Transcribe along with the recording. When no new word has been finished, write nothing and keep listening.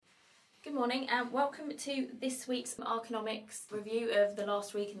Good morning and welcome to this week's Arconomics review of the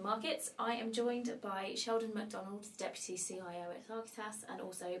last week in the markets. I am joined by Sheldon McDonald, Deputy CIO at Architas, and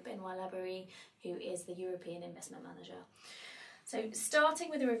also Benoit Laborie, who is the European Investment Manager. So starting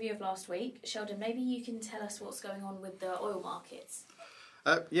with a review of last week, Sheldon, maybe you can tell us what's going on with the oil markets.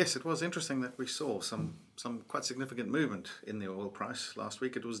 Yes, it was interesting that we saw some quite significant movement in the oil price last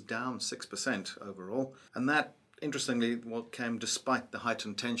week. It was down 6% overall, and that, interestingly, what came despite the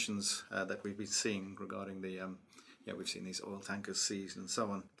heightened tensions that we've been seeing regarding we've seen these oil tankers seized and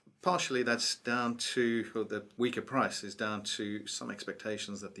so on. Partially that's down to, or the weaker price is down to some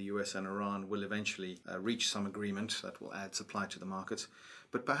expectations that the US and Iran will eventually reach some agreement that will add supply to the market,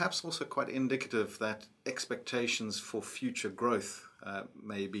 but perhaps also quite indicative that expectations for future growth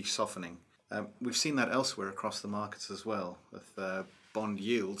may be softening. We've seen that elsewhere across the markets as well, with bond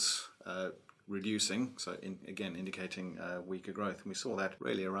yields reducing, so again indicating weaker growth. And we saw that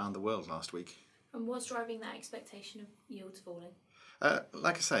really around the world last week. And what's driving that expectation of yields falling?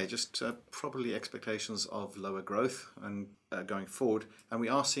 Like I say, just probably expectations of lower growth and going forward. And we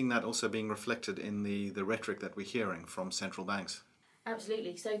are seeing that also being reflected in the rhetoric that we're hearing from central banks.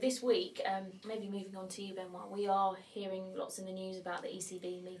 Absolutely. So this week, maybe moving on to you, Benoit, we are hearing lots in the news about the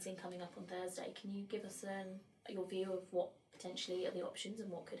ECB meeting coming up on Thursday. Can you give us your view of what potentially are the options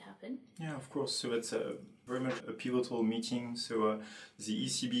and what could happen? Yeah, of course. So it's very much a pivotal meeting. So the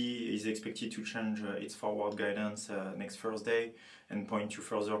ECB is expected to change its forward guidance next Thursday and point to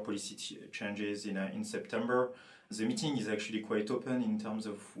further policy changes in September. The meeting is actually quite open in terms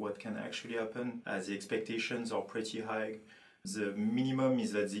of what can actually happen, as the expectations are pretty high. The minimum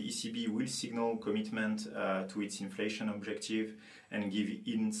is that the ECB will signal commitment to its inflation objective and give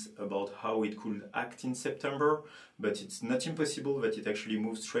hints about how it could act in September, but it's not impossible that it actually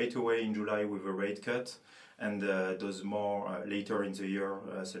moves straight away in July with a rate cut and does more later in the year,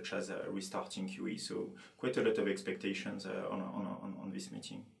 such as restarting QE. So quite a lot of expectations on this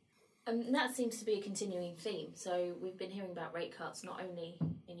meeting. And that seems to be a continuing theme. So we've been hearing about rate cuts not only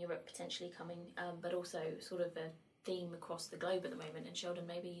in Europe potentially coming, but also sort of a theme across the globe at the moment. And Sheldon,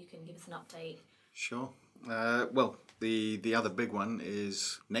 maybe you can give us an update. Sure. Well, the other big one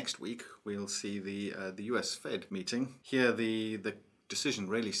is next week we'll see the US Fed meeting. Here the decision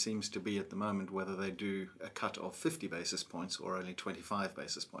really seems to be at the moment whether they do a cut of 50 basis points or only 25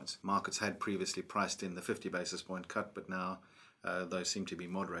 basis points. Markets had previously priced in the 50 basis point cut, but now those seem to be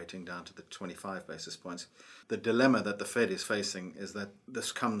moderating down to the 25 basis points. The dilemma that the Fed is facing is that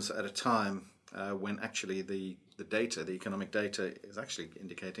this comes at a time when actually the data, the economic data, is actually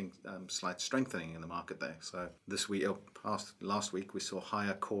indicating slight strengthening in the market there. So last week we saw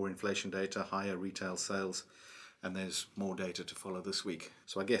higher core inflation data, higher retail sales, and there's more data to follow this week.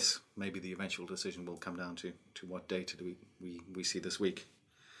 So I guess maybe the eventual decision will come down to what data do we see this week.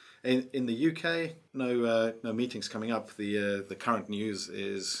 In the UK, no meetings coming up. The current news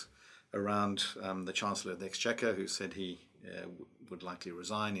is around the Chancellor of the Exchequer, who said he would likely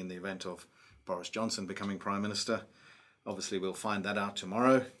resign in the event of Boris Johnson becoming Prime Minister. Obviously, we'll find that out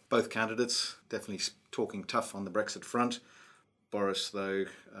tomorrow. Both candidates definitely talking tough on the Brexit front. Boris, though,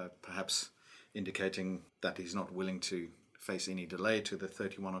 perhaps indicating that he's not willing to face any delay to the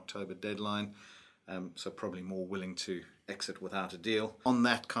 31 October deadline, so probably more willing to exit without a deal. On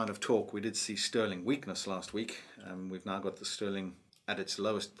that kind of talk, we did see sterling weakness last week. We've now got the sterling at its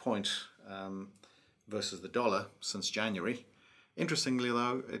lowest point versus the dollar since January. Interestingly,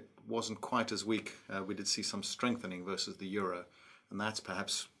 though, it wasn't quite as weak. We did see some strengthening versus the euro, and that's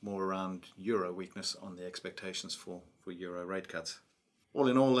perhaps more around euro weakness on the expectations for euro rate cuts. All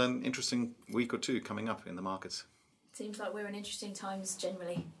in all, an interesting week or two coming up in the markets. Seems like we're in interesting times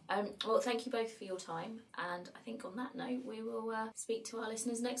generally. Well, thank you both for your time, and I think on that note, we will speak to our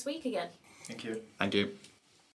listeners next week again. Thank you. Thank you.